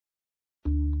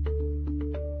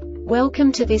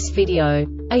Welcome to this video.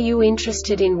 Are you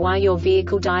interested in why your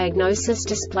vehicle diagnosis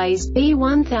displays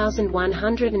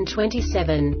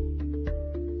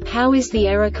B1127? How is the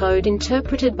error code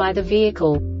interpreted by the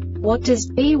vehicle? What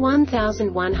does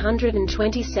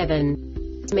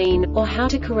B1127 mean, or how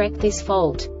to correct this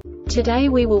fault? Today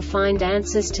we will find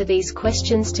answers to these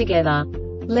questions together.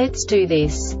 Let's do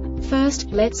this.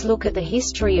 First, let's look at the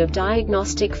history of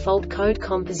diagnostic fault code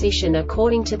composition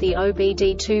according to the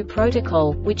OBD2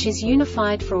 protocol, which is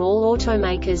unified for all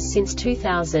automakers since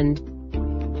 2000.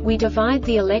 We divide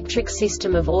the electric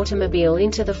system of automobile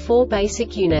into the four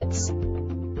basic units: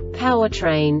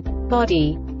 powertrain,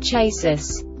 body,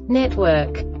 chassis,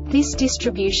 network. This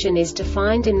distribution is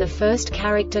defined in the first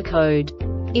character code.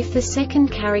 If the second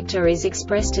character is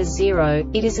expressed as 0,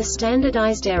 it is a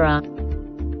standardized error.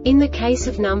 In the case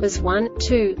of numbers 1,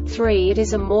 2, 3, it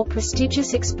is a more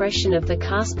prestigious expression of the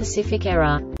car-specific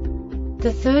error.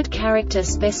 The third character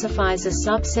specifies a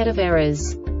subset of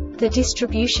errors. The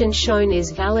distribution shown is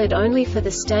valid only for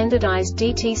the standardized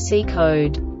DTC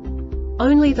code.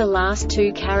 Only the last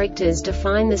two characters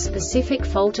define the specific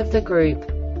fault of the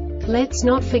group. Let's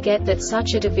not forget that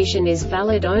such a division is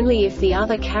valid only if the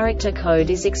other character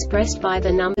code is expressed by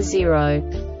the number 0.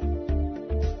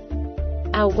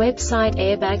 Our website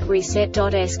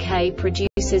airbagreset.sk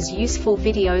produces useful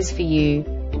videos for you.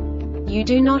 You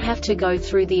do not have to go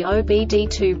through the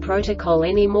OBD2 protocol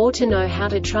anymore to know how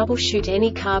to troubleshoot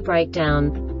any car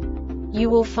breakdown. You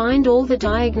will find all the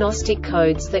diagnostic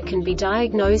codes that can be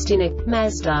diagnosed in a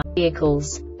Mazda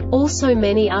vehicles. Also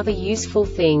many other useful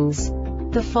things.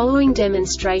 The following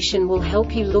demonstration will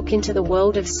help you look into the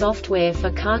world of software for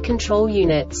car control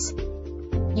units.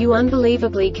 You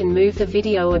unbelievably can move the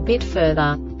video a bit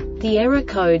further. The error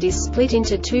code is split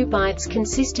into 2 bytes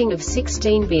consisting of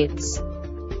 16 bits.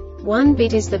 1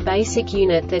 bit is the basic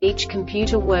unit that each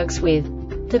computer works with.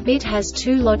 The bit has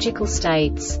 2 logical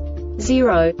states: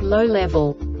 0, low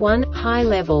level, 1, high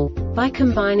level. By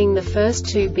combining the first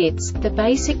 2 bits, the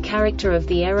basic character of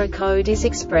the error code is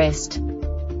expressed.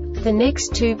 The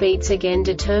next 2 beats again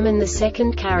determine the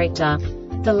second character.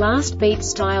 The last beat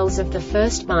styles of the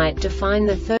first byte define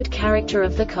the third character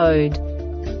of the code.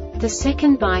 The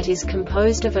second byte is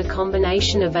composed of a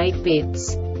combination of 8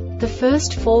 bits. The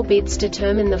first 4 bits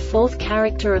determine the fourth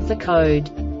character of the code.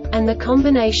 And the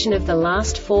combination of the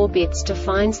last 4 bits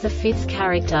defines the fifth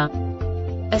character.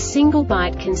 A single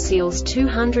byte conceals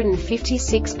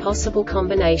 256 possible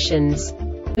combinations.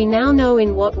 We now know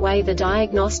in what way the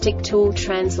diagnostic tool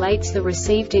translates the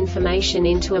received information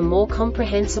into a more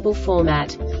comprehensible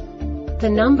format. The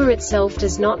number itself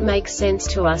does not make sense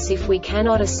to us if we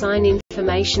cannot assign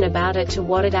information about it to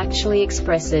what it actually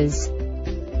expresses.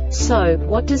 So,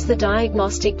 what does the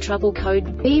diagnostic trouble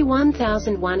code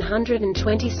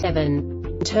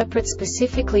B1127 interpret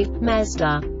specifically for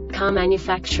Mazda car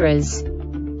manufacturers?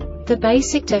 The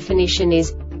basic definition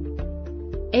is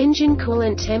engine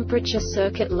coolant temperature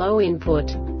circuit low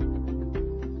input.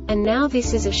 And now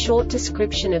this is a short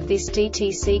description of this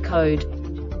DTC code.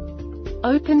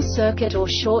 Open circuit or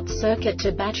short circuit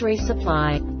to battery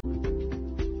supply.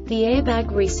 The Airbag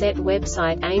Reset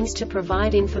website aims to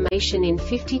provide information in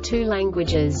 52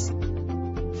 languages.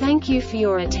 Thank you for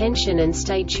your attention and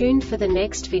stay tuned for the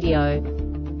next video.